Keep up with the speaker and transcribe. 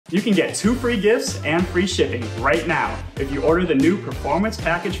You can get 2 free gifts and free shipping right now if you order the new Performance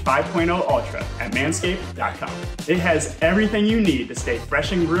Package 5.0 Ultra at Manscaped.com. It has everything you need to stay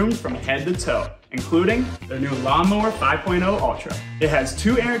fresh and groomed from head to toe, including their new Lawn Mower 5.0 Ultra. It has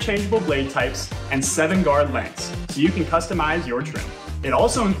 2 interchangeable blade types and 7 guard lengths, so you can customize your trim. It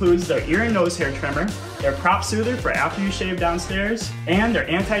also includes their ear and nose hair trimmer, their crop soother for after you shave downstairs, and their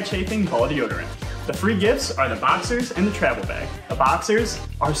anti-chafing ball deodorant. The free gifts are the boxers and the travel bag. The boxers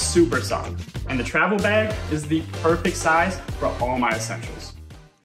are super soft, and the travel bag is the perfect size for all my essentials.